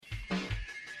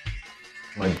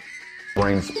My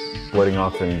brain's splitting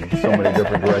off in so many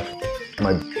different directions.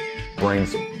 My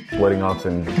brain's splitting off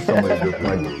in so many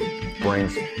different. My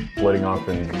brain's splitting off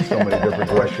in so many different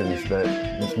directions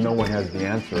that no one has the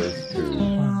answers to.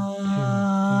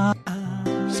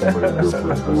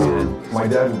 My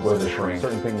dad was a shrink.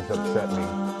 Certain things upset me.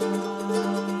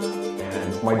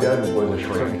 And my dad was a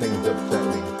shrink. Certain things upset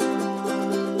me.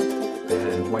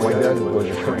 And my dad was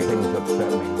a shrink. Things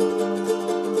upset me.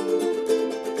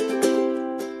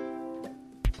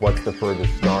 What's the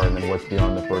furthest star, and then what's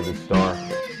beyond the furthest star?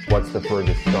 What's the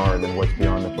furthest star, and then what's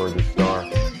beyond the furthest star?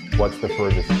 What's the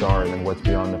furthest star, and then what's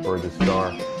beyond the furthest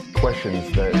star?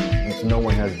 Questions that no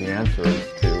one has the answers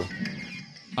to.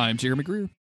 I'm Jeremy Greer.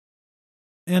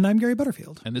 And I'm Gary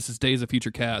Butterfield. And this is Days of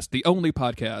Future Cast, the only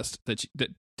podcast that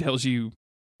tells you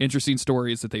interesting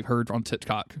stories that they've heard on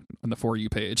TikTok on the For You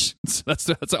page. So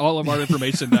that's all of our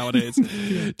information nowadays.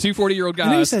 240-year-old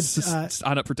guys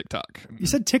sign up for TikTok. You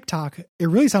said TikTok. It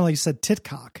really sounded like you said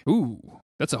Titcock. Ooh,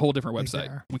 that's a whole different Like website.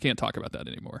 there. We can't talk about that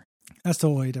anymore. That's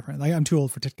totally different. Like, I'm too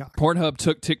old for TikTok. Pornhub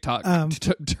took TikTok,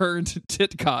 turned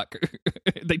TikTok.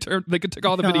 They took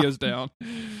all the videos down.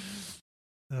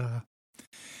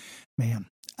 Man.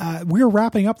 We're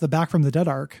wrapping up the Back from the Dead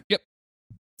arc. Yep.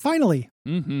 Finally.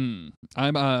 Mm-hmm.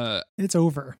 It's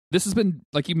over. This has been,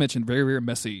 like you mentioned, very, very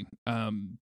messy.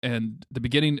 And the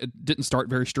beginning, it didn't start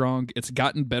very strong. It's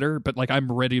gotten better, but like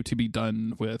I'm ready to be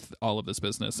done with all of this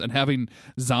business. And having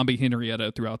zombie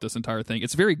Henrietta throughout this entire thing,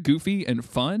 it's very goofy and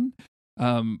fun.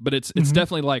 But it's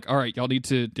definitely like, all right, y'all need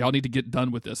to get done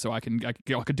with this so y'all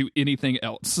can do anything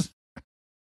else.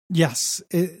 Yes.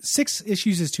 6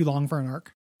 issues is too long for an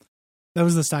arc. That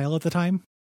was the style at the time.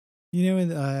 You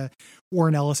know,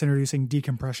 Warren Ellis introducing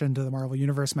decompression to the Marvel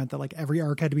Universe meant that like every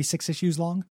arc had to be 6 issues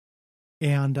long.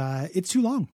 And it's too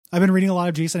long. I've been reading a lot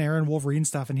of Jason Aaron Wolverine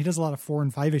stuff, and he does a lot of 4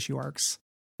 and 5 issue arcs,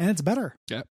 and it's better.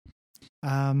 Yeah.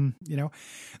 You know,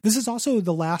 this is also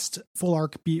the last full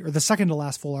arc, or the second to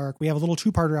last full arc. We have a little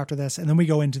 2-parter after this, and then we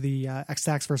go into the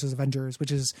X-Tax versus Avengers,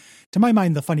 which is, to my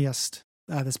mind, the funniest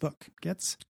this book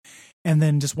gets. And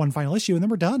then just one final issue, and then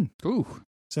we're done. Ooh.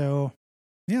 So,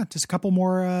 yeah, just a couple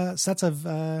more sets of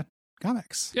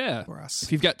comics. Yeah. For us.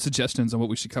 If you've got suggestions on what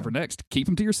we should cover next, keep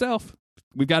them to yourself.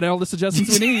 We've got all the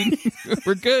suggestions we need.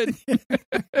 We're good.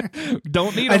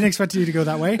 Don't need them. I didn't expect you to go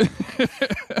that way.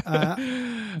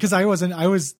 Because I was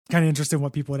kind of interested in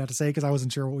what people would have to say because I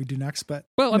wasn't sure what we'd do next. But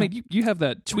well, I mean, you have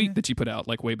that tweet that you put out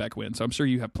like way back when, so I'm sure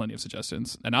you have plenty of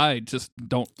suggestions. And I just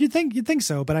don't. You'd think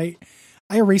so, but I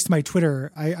erased my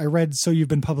Twitter. I read So You've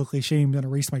Been Publicly Shamed and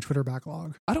erased my Twitter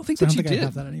backlog. I don't think so that I don't you think did. I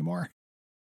have that anymore.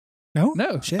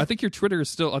 No? Shit. I think your Twitter is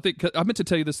still, I meant to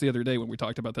tell you this the other day when we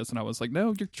talked about this, and I was like,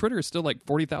 no, your Twitter is still like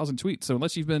 40,000 tweets. So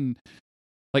unless you've been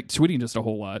like tweeting just a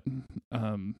whole lot. I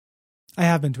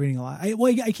have been tweeting a lot.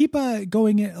 I keep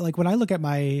going, like when I look at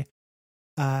my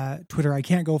Twitter, I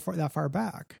can't go that far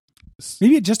back.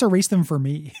 Maybe it just erased them for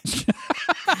me.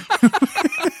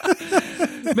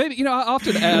 Maybe, you know, I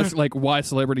often ask like why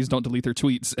celebrities don't delete their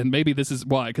tweets, and maybe this is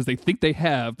why, because they think they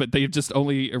have, but they've just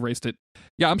only erased it.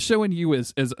 Yeah, I'm showing you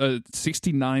as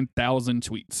 69,000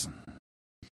 tweets.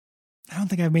 I don't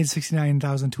think I've made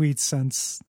 69,000 tweets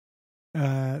since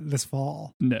this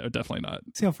fall. No, definitely not.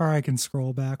 See how far I can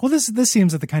scroll back. Well, this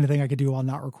seems like the kind of thing I could do while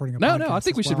not recording a podcast. No, I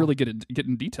think we should really get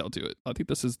in detail to it. I think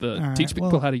this is teach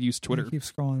people how to use Twitter. Keep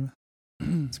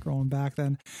scrolling back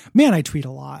then. Man, I tweet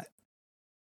a lot.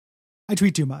 I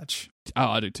tweet too much. Oh,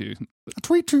 I do too. I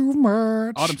tweet too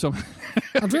much. Autumn told me.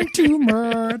 I drink too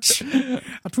much.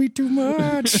 I tweet too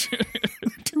much.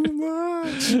 Too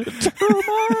much.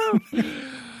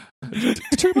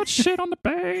 Too much shit on the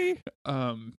bay.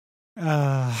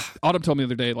 Autumn told me the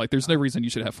other day, like, there's no reason you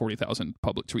should have 40,000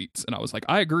 public tweets. And I was like,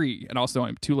 I agree. And also,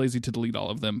 I'm too lazy to delete all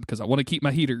of them because I want to keep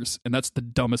my heaters. And that's the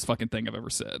dumbest fucking thing I've ever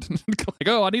said. Like,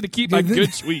 oh, I need to keep my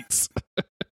good tweets.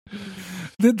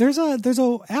 There's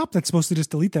a app that's supposed to just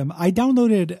delete them. I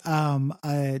downloaded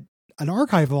an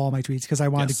archive of all my tweets because I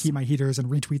wanted to keep my heaters and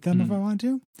retweet them if I wanted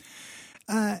to.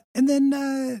 And then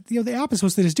the app is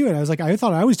supposed to just do it. I was like, I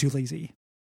thought I was too lazy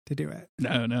to do it.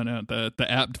 No. The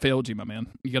app failed you, my man.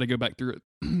 You got to go back through it.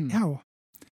 How?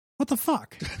 What the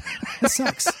fuck? This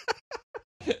sucks.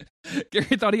 Gary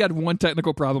thought he had one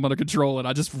technical problem under control, and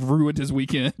I just ruined his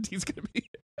weekend. He's gonna be.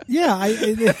 Yeah,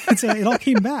 it all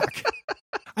came back.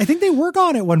 I think they work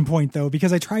on it at one point though,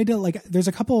 because I tried to there's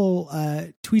a couple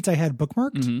tweets I had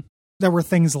bookmarked that were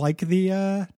things like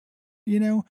the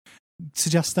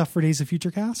suggest stuff for Days of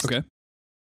Future Cast. Okay.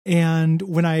 And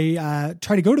when I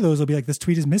try to go to those, it'll be like, this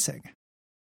tweet is missing.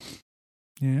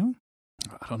 You know?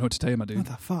 I don't know what to tell you, my dude. What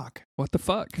the fuck? What the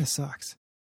fuck? This sucks.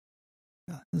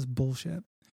 This is bullshit.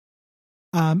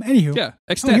 Anywho, Yeah,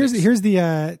 oh, ecstatics. here's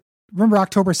the remember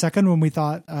October 2nd when we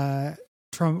thought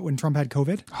Trump had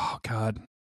COVID. Oh God.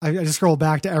 I just scrolled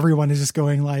back to everyone is just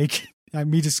going like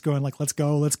me just going like let's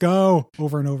go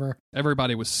over and over.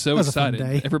 Everybody was so That was a fun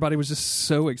excited. day. Everybody was just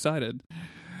so excited.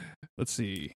 Let's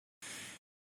see.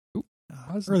 Ooh,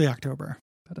 Early October.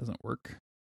 that doesn't work.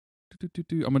 I'm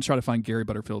going to try to find Gary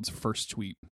Butterfield's first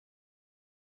tweet.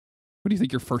 What do you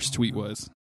think your first tweet was?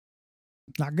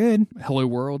 Not good. Hello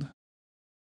world.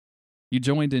 You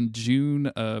joined in June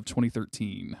of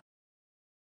 2013.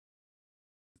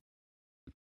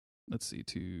 Let's see.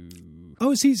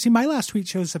 Oh, see, my last tweet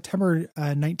shows September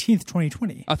 19th,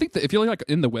 2020. I think that if you look like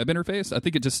in the web interface, I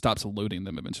think it just stops loading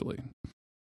them eventually.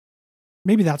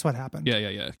 Maybe that's what happened.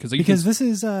 Yeah. Because this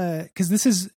is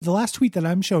the last tweet that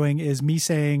I'm showing is me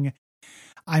saying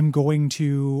I'm going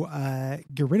to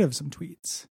get rid of some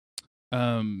tweets.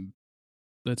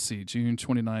 Let's see, June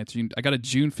 29th. I got a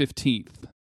June 15th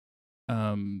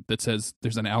that says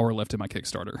there's an hour left in my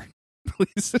Kickstarter.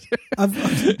 Please.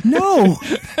 No.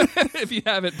 If you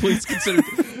haven't, please consider.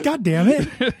 God damn it.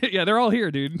 Yeah, they're all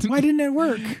here, dude. Why didn't it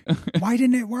work?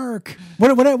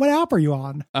 What app are you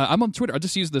on? I'm on Twitter. I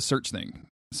just use the search thing.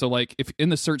 So like if in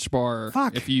the search bar,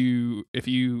 Fuck. if you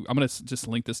I'm going to just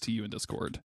link this to you in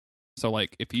Discord. So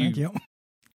like if Thank you.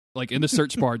 like in the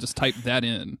search bar, just type that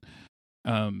in.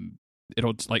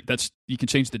 It'll like you can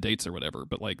change the dates or whatever,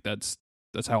 but like that's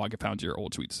how I found your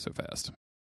old tweets so fast.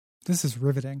 This is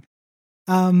riveting.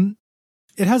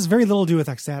 It has very little to do with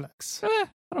ecstatics. I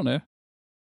don't know.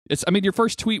 Your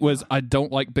first tweet was I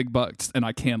don't like big bucks and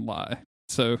I can lie.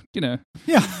 So,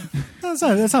 Yeah, that's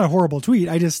not a horrible tweet.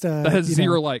 I just that has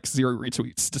 0 likes, 0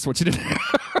 retweets. Just want you to know.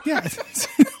 Yeah.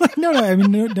 No. I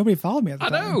mean, nobody followed me at the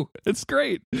time. I know. It's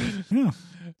great. Yeah.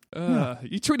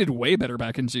 You tweeted way better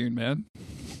back in June, man.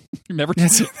 Never,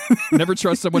 Yes. never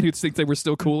trust someone who thinks they were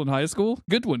still cool in high school.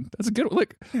 Good one. That's a good one.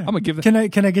 Look, Yeah. I'm gonna give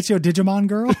that. Can I get you a Digimon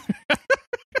girl?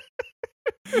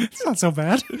 It's not so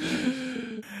bad.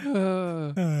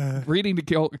 Reading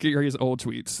Gary's old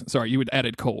tweets. Sorry, you had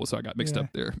added Cole, so I got mixed Yeah. up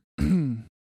there.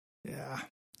 Yeah.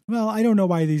 Well, I don't know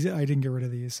why I didn't get rid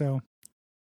of these. So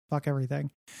fuck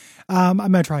everything. I'm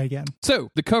gonna try again. So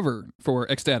the cover for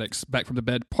Ecstatics Back from the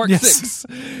Bed Part Yes. 6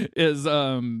 is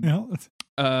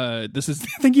this is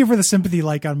Thank you for the sympathy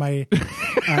like on my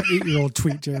 8-year-old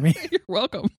tweet, Jeremy. you're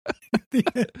welcome.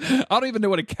 I don't even know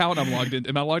what account I'm logged into.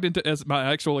 Am I logged into as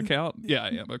my actual account? Yeah, I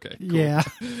am. Okay. Cool. Yeah.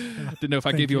 Didn't know if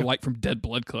I Thank gave you a you. like from Dead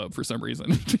Blood Club for some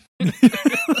reason.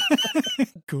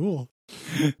 Cool.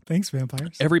 Thanks,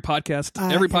 vampires. Every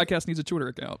podcast needs a Twitter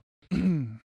account.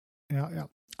 Yeah.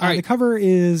 All right. The cover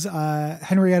is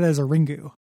Henrietta as a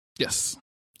Ringu, Yes.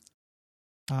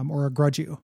 or a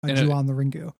Grudju, a And Ju on the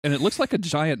Ringu. And it looks like a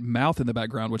giant mouth in the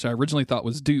background, which I originally thought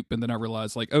was Dupe, and then I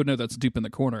realized, like, oh no, that's Dupe in the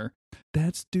corner.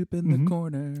 That's Dupe in the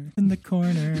corner. In the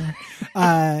corner.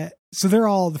 So they're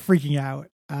all freaking out.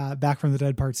 Back from the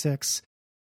Dead Part 6.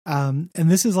 And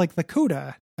this is like the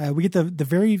coda. We get the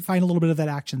very final little bit of that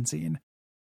action scene.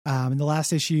 In the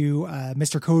last issue,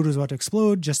 Mr. Code was about to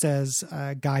explode just as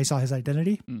Guy saw his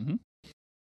identity. Mm-hmm.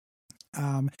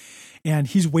 And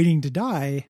he's waiting to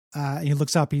die. And he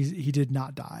looks up, he did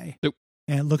not die. Nope.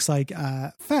 And it looks like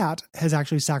Fat has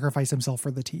actually sacrificed himself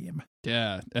for the team.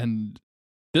 Yeah, and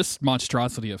this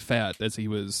monstrosity of fat,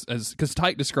 because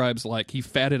Tyke describes, like, he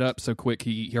fatted up so quick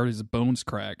he heard his bones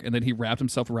crack, and then he wrapped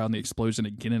himself around the explosion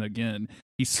again and again.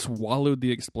 He swallowed the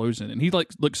explosion, and he like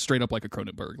looks straight up like a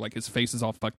Cronenberg. Like his face is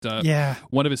all fucked up. Yeah.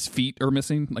 One of his feet are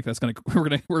missing. Like we're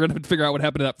gonna figure out what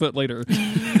happened to that foot later.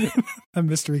 A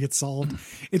mystery gets solved.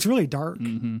 It's really dark,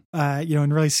 Mm-hmm.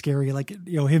 And really scary. Like,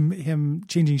 him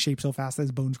changing shape so fast that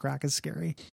his bones crack is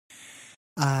scary.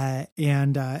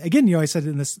 And again, I said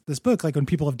in this book, like when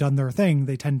people have done their thing,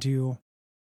 they tend to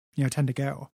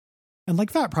go. And like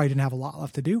Fat probably didn't have a lot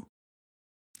left to do,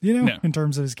 No. in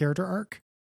terms of his character arc.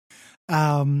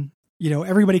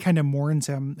 Everybody kind of mourns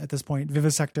him at this point,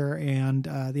 Vivisector and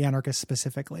the Anarchist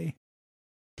specifically.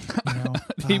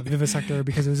 Vivisector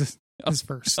because it was his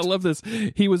first. I love this.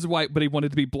 He was white, but he wanted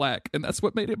to be black, and that's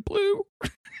what made him blue.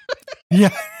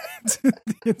 Yeah.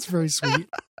 It's very sweet.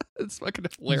 It's fucking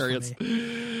hilarious.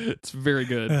 It's very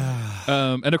good.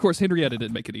 And of course, Henrietta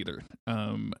didn't make it either.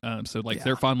 So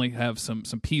they're finally have some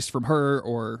peace from her,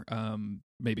 or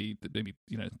maybe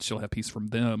she'll have peace from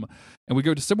them. And we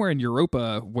go to somewhere in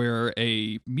Europa where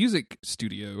a music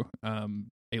studio,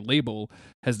 a label,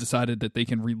 has decided that they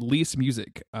can release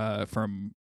music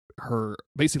from her,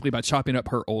 basically by chopping up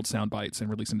her old sound bites and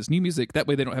releasing this new music. That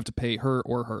way they don't have to pay her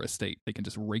or her estate. They can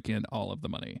just rake in all of the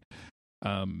money.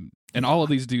 And all of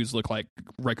these dudes look like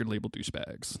record label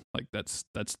douchebags. Like that's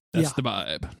the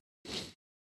vibe.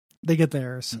 They get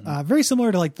theirs. Very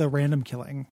similar to like the random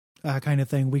killing kind of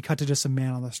thing. We cut to just a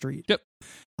man on the street. Yep.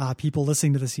 People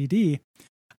listening to the CD.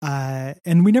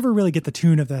 And we never really get the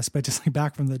tune of this, but just like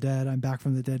Back from the Dead, I'm back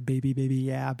from the dead, baby, baby,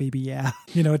 yeah, baby, yeah.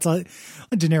 You know, it's like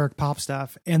generic pop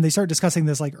stuff. And they start discussing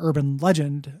this like urban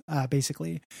legend,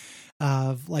 basically,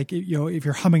 of like, you know, if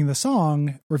you're humming the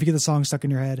song or if you get the song stuck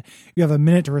in your head, you have a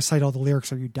minute to recite all the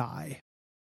lyrics or you die.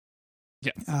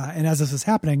 Yeah. And as this is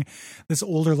happening, this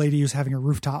older lady who's having a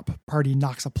rooftop party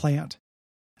knocks a plant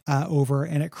over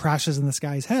and it crashes in this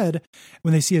guy's head.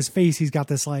 When they see his face, he's got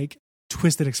this like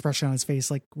twisted expression on his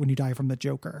face, like when you die from the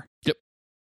Joker. Yep.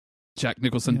 Jack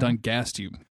Nicholson done gassed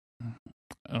you.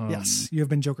 Yes, you have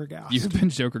been Joker gassed. You've been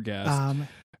Joker gassed.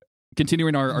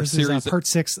 Continuing our series. Part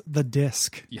 6, The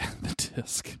Disc. Yeah, The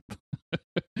Disc.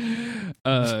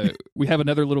 We have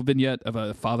another little vignette of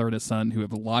a father and a son who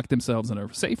have locked themselves in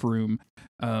a safe room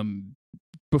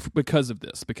because of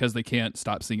this, because they can't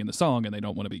stop singing the song and they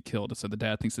don't want to be killed. So the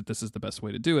dad thinks that this is the best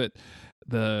way to do it.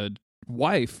 The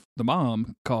wife, the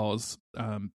mom, calls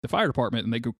the fire department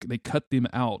and they cut them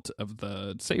out of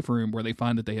the safe room where they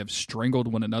find that they have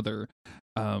strangled one another,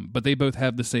 but they both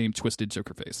have the same twisted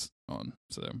Joker face on.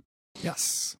 So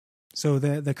yes, so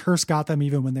the curse got them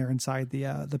even when they're inside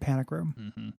the panic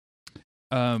room.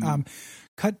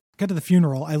 Cut to the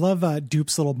funeral. I love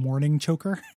Dupe's little mourning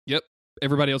choker. Yep,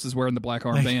 everybody else is wearing the black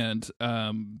armband.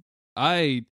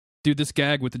 This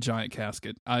gag with the giant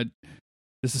casket.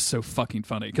 This is so fucking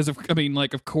funny because of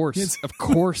course,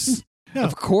 Yeah.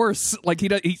 of course, like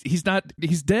he's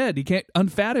dead. He can't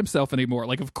unfat himself anymore.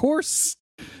 Like, of course,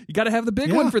 you got to have the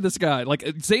big one for this guy. Like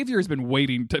Xavier has been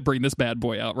waiting to bring this bad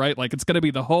boy out, right? Like it's going to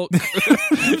be the Hulk.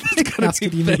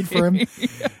 Casket he made for him.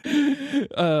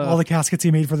 All the caskets he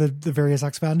made for the various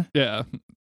X-Men. Yeah.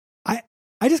 I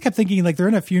just kept thinking, like, they're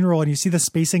in a funeral and you see the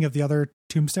spacing of the other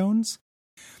tombstones.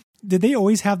 Did they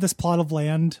always have this plot of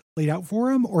land laid out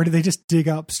for him, or did they just dig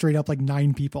up straight up like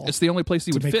 9 people? It's the only place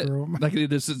he would fit. Room? Like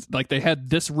this is like they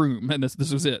had this room and this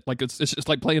was it. Like it's just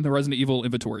like playing the Resident Evil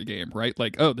inventory game, right?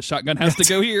 Like, oh, the shotgun has to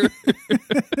go here.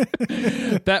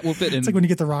 That will fit in. It's like when you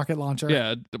get the rocket launcher.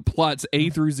 Yeah, plots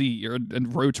A through Z or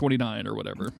in row 29 or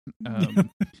whatever.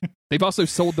 They've also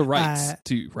sold the rights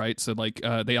too, right? So like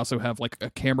they also have like a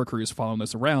camera crews following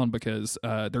this around because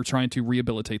they're trying to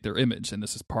rehabilitate their image, and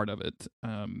this is part of it.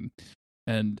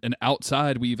 And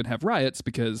outside we even have riots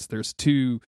because there's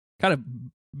 2 kind of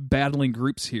battling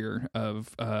groups here of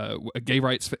a gay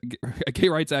rights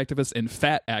activist and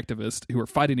fat activist who are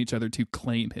fighting each other to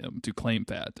claim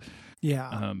Fat.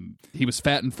 Yeah. He was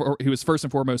fat and he was first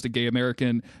and foremost a gay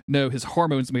American. No, his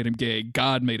hormones made him gay.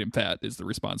 God made him fat is the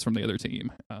response from the other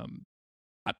team. All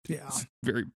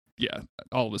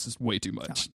of this is way too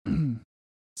much.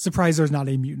 Surprised there's not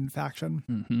a mutant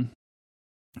faction.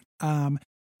 Mm-hmm.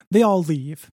 They all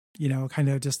leave, you know, kind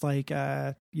of just like,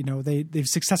 they've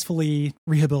successfully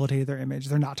rehabilitated their image.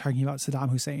 They're not talking about Saddam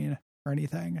Hussein or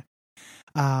anything.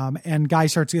 And Guy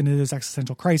starts getting into this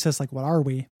existential crisis. Like, what are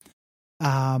we?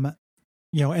 And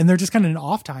they're just kind of in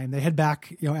off time. They head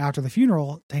back, after the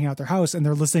funeral to hang out at their house, and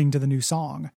they're listening to the new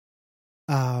song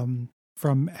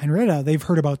from Henrietta. They've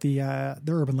heard about the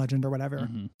urban legend or whatever,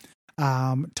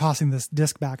 tossing this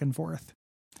disc back and forth.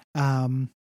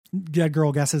 Dead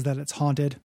girl guesses that it's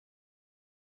haunted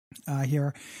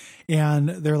here. And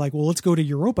they're like, well, let's go to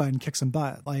Europa and kick some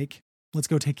butt. Like, let's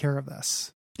go take care of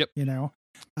this. Yep.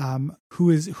 Who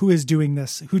is doing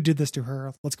this? Who did this to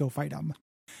her? Let's go fight them.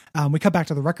 We cut back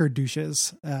to the record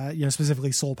douches,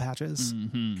 specifically Soul Patches.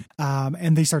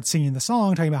 And they start singing the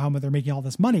song, talking about how they're making all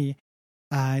this money.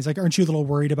 He's like, aren't you a little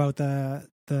worried about the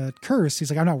curse? He's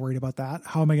like, I'm not worried about that.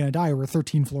 How am I going to die? We're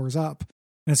 13 floors up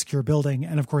in a secure building.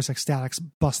 And of course, Ecstatics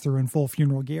bust through in full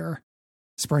funeral gear,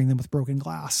 spraying them with broken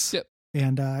glass. Yep.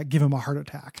 And give him a heart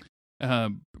attack.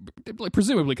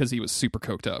 Presumably because he was super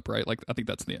coked up, right? Like, I think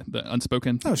that's the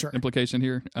unspoken implication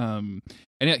here. And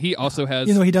yet he also has,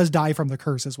 he does die from the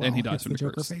curse as well. And he dies from the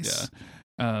Joker curse. Face.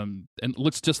 Yeah. And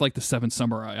looks just like the Seven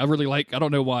Samurai. I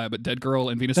don't know why, but Dead Girl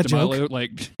and Venus de Milo,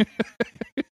 like,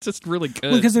 just really good.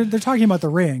 Well, because they're talking about the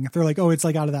Ring. They're like, oh, it's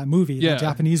like out of that movie, the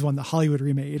Japanese one that Hollywood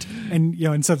remade. And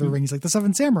instead of the Ring, he's like the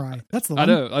Seven Samurai. That's the one.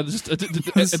 I know. I just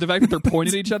the fact that they're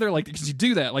pointing at each other, like, because you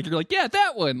do that, like, you're like, yeah,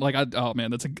 that one. Like, oh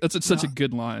man, that's such a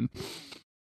good line.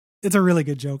 It's a really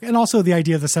good joke. And also the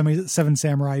idea of the Seven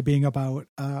Samurai being about,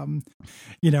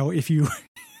 if you,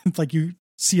 it's like you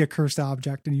see a cursed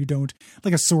object and you don't,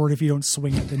 like a sword, if you don't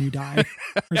swing it, then you die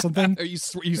or something.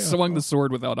 You swung the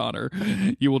sword without honor.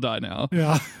 You will die now.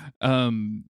 Yeah.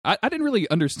 I didn't really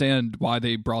understand why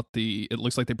they brought it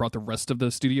looks like they brought the rest of the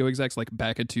studio execs like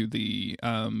back into the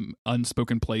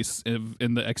unspoken place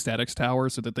in the Ecstatics Tower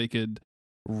so that they could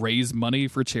raise money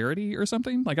for charity or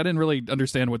something. Like I didn't really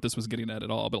understand what this was getting at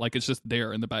all, but like it's just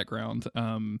there in the background.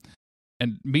 And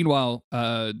meanwhile,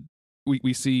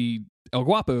 we see El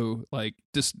Guapo like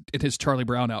just in his Charlie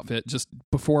Brown outfit, just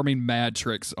performing mad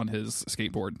tricks on his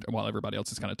skateboard while everybody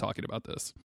else is kind of talking about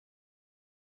this.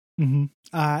 Mm-hmm.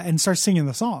 And starts singing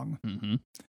the song. Mm-hmm.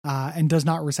 And does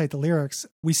not recite the lyrics.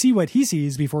 We see what he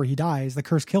sees before he dies. The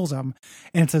curse kills him,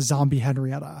 and it's a zombie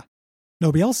Henrietta.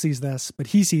 Nobody else sees this, but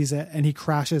he sees it, and he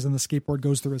crashes, and the skateboard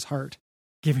goes through his heart,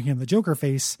 giving him the Joker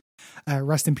face.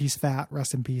 Rest in peace, Fat.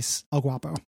 Rest in peace, El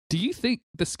Guapo. Do you think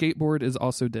the skateboard is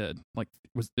also dead? Like,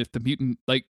 if the mutant,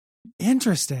 like,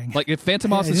 interesting, like if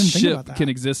Phantomos's ship can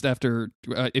exist after,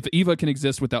 if Eva can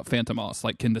exist without Phantomos,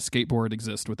 like, can the skateboard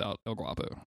exist without El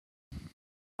Guapo?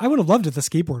 I would have loved if the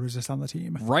skateboard was just on the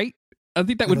team. Right? I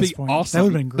think that would be awesome. That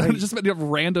would have been great. Just a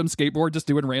random skateboard, just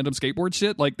doing random skateboard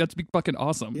shit. Like, that'd be fucking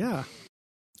awesome. Yeah.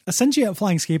 A sentient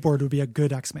flying skateboard would be a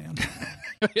good X-Man.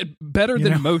 Better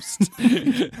than most.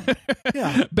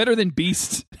 Yeah. Better than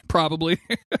Beast, probably.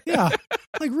 Yeah.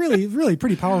 Like really, really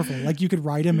pretty powerful. Like you could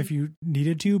ride him if you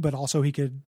needed to, but also he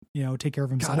could, take care of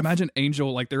himself. God, imagine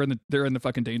Angel, like they're in the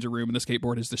fucking danger room and the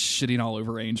skateboard is just shitting all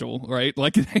over Angel, right?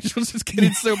 Like Angel's just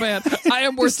getting so bad. I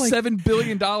am worth like, $7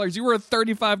 billion. You were a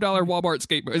 $35 Walmart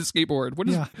skateboard. What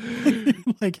is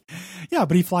like, yeah,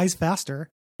 but he flies faster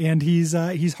and he's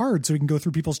hard, so he can go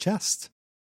through people's chests.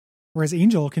 Whereas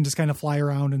Angel can just kind of fly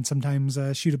around and sometimes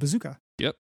shoot a bazooka.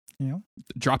 Yep.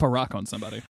 Drop a rock on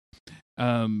somebody.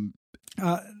 The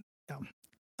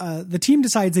team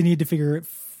decides they need to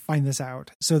find this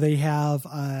out. So they have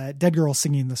Dead Girl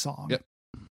singing the song.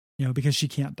 Yep. Because she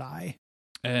can't die.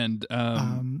 And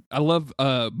I love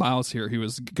Miles here, who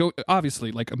was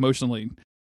obviously like emotional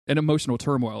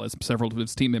turmoil as several of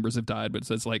his team members have died, but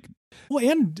it's like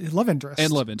and love interest,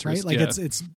 right? Like it's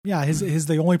his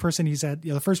the only person he's had,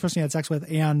 the first person he had sex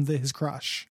with, and his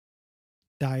crush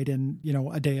died in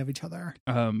a day of each other.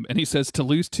 And he says to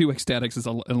lose 2 ecstatics is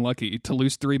unlucky. To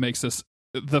lose 3 makes us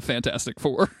the Fantastic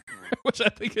Four, which I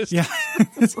think is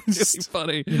it's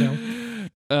really funny.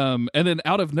 And then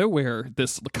out of nowhere,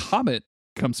 this comet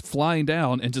comes flying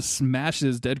down and just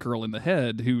smashes Dead Girl in the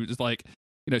head, who is like,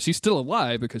 she's still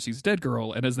alive because she's Dead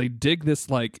Girl. And as they dig this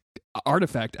like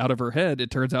artifact out of her head, it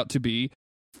turns out to be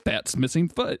Fat's missing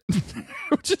foot,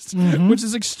 which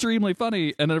is extremely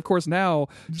funny. And then of course now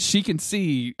she can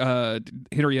see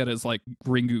Henrietta's like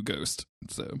Ringu ghost.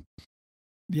 So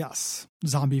yes,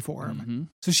 zombie form. Mm-hmm.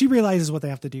 So she realizes what they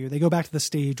have to do. They go back to the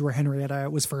stage where Henrietta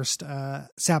was first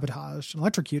sabotaged and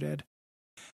electrocuted.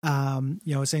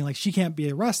 Saying like she can't be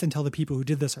arrested until the people who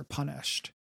did this are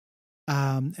punished.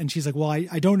 And she's like, well,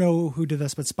 I don't know who did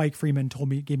this, but Spike Freeman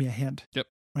gave me a hint. Yep.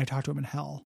 When I talked to him in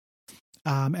hell.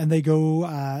 And they go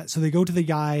to the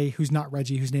guy who's not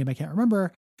Reggie, whose name I can't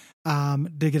remember, to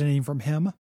get a name from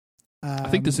him. I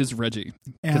think this is Reggie,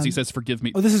 because he says, forgive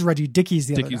me. Oh, this is Reggie. Dickie's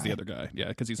the other guy. Yeah,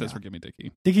 because he says, forgive me,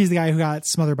 Dickie. Dickie's the guy who got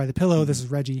smothered by the pillow. Mm-hmm. This is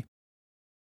Reggie.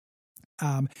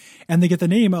 And they get the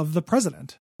name of the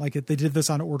president. Like they did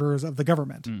this on orders of the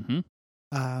government.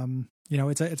 Mm-hmm.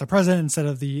 It's a president instead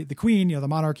of the queen, the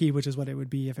monarchy, which is what it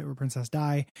would be if it were Princess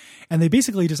Di. And they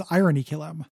basically just irony kill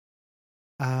him.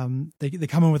 They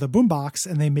come in with a boombox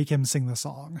and they make him sing the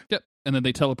song. Yep. And then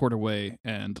they teleport away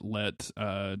and let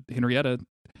Henrietta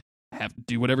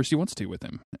do whatever she wants to with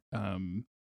him.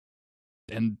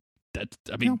 And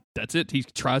that's it. He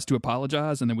tries to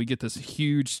apologize, and then we get this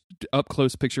huge up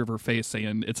close picture of her face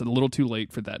saying it's a little too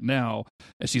late for that now,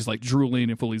 as she's like drooling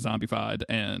and fully zombified,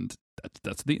 and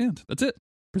that's the end. That's it.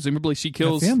 Presumably she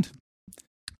kills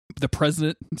the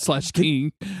president /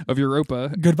 king of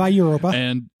Europa. Goodbye, Europa.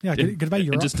 And goodbye,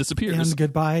 Europe. And just disappears. And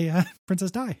goodbye,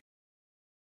 Princess Di.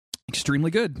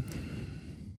 Extremely good.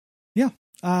 Yeah.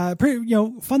 Pretty,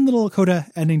 fun little coda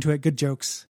ending to it. Good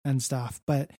jokes and stuff,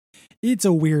 but it's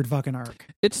a weird fucking arc.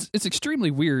 It's extremely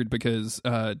weird because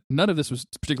none of this was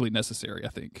particularly necessary, I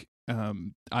think.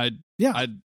 You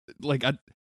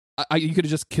could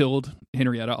have just killed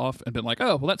Henrietta off and been like,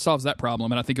 oh, well, that solves that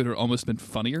problem, and I think it would have almost been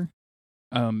funnier.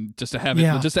 Just to have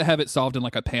it solved in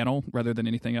like a panel rather than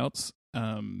anything else.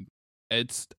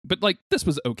 But like this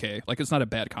was okay. Like it's not a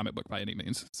bad comic book by any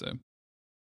means. So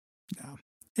yeah,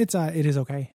 it is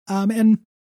okay. And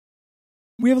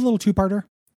we have a little 2-parter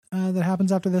that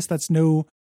happens after this. That's no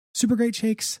super great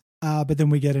shakes. But then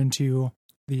we get into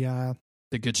the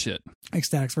good shit.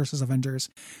 Ecstatics versus Avengers,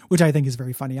 which I think is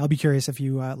very funny. I'll be curious if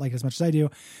you like it as much as I do.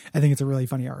 I think it's a really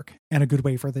funny arc and a good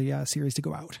way for the series to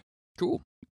go out. Cool.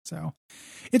 So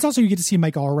it's also, you get to see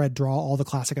Mike Allred draw all the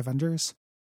classic Avengers.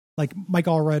 like Mike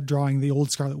Allred drawing the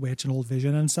old Scarlet Witch and old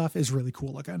Vision and stuff is really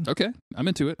cool looking. Okay, I'm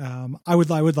into it. I would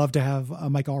love to have a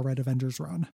Mike Allred Avengers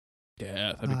run.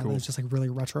 Yeah, that'd be cool. It's just like really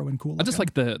retro and cool. I just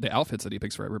like the outfits that he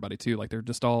picks for everybody too. Like they're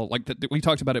just all like we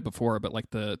talked about it before, but like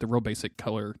the real basic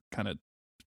color kind of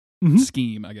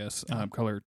scheme, I guess,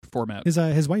 color format.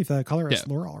 His wife, the colorist,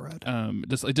 Laura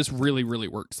Allred. It just really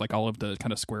works. Like all of the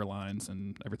kind of square lines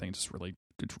and everything, just really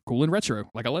cool and retro.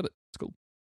 Like I love it. It's cool.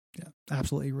 Yeah,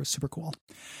 absolutely, super cool.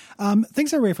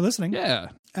 Thanks everybody for listening. Yeah.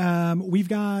 We've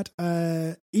got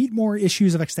 8 more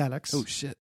issues of Ecstatics. Oh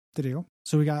shit. To do.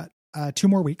 So we got 2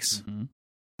 more weeks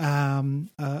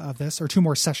of this, or 2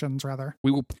 more sessions rather.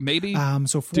 We will maybe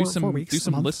so 4 weeks. Do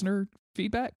some listener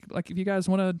feedback. Like if you guys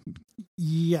want to,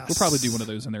 yes, we'll probably do one of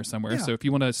those in there somewhere. Yeah. So if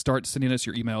you want to start sending us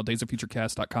your email,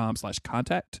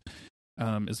 daysoffuturecast.com/contact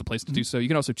is the place to do so. You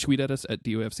can also tweet at us at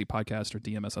DOFC Podcast or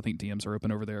DM us. I think DMs are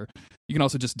open over there. You can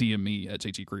also just DM me at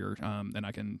JG Greer,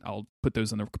 and I'll put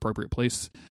those in the appropriate place.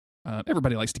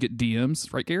 Everybody likes to get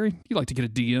DMs, right, Gary? You like to get a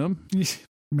DM.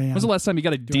 Man, when's the last time you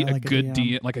got a good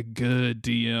DM? Like a good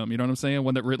DM? You know what I'm saying?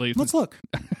 One that really. Let's look.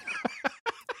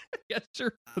 Yeah,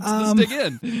 sure. Let's dig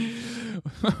in.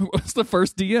 What's the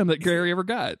first DM that Gary ever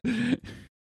got?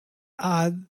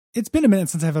 It's been a minute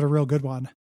since I've had a real good one.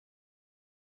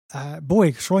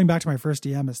 Boy, scrolling back to my first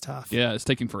DM is tough. Yeah, it's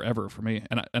taking forever for me.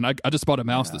 And I just bought a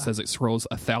mouse that says it scrolls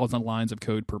 1,000 lines of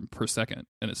code per second,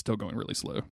 and it's still going really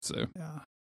slow. So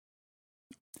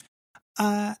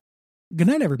yeah. Good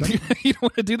night, everybody. You don't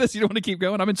want to do this? You don't want to keep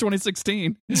going? I'm in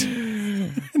 2016.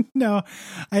 No,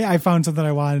 I found something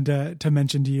I wanted to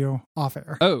mention to you off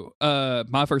air. Oh,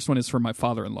 my first one is from my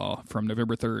father-in-law from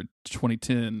November 3rd,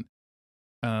 2010.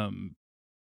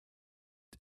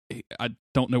 I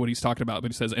don't know what he's talking about,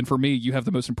 but he says, and for me, you have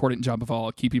the most important job of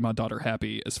all, keeping my daughter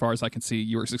happy. As far as I can see,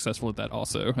 you are successful at that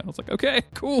also. And I was like, okay,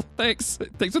 cool. Thanks.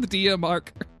 Thanks for the DM,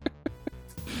 Mark.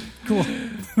 Cool.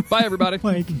 Bye, everybody.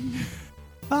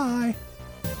 Bye.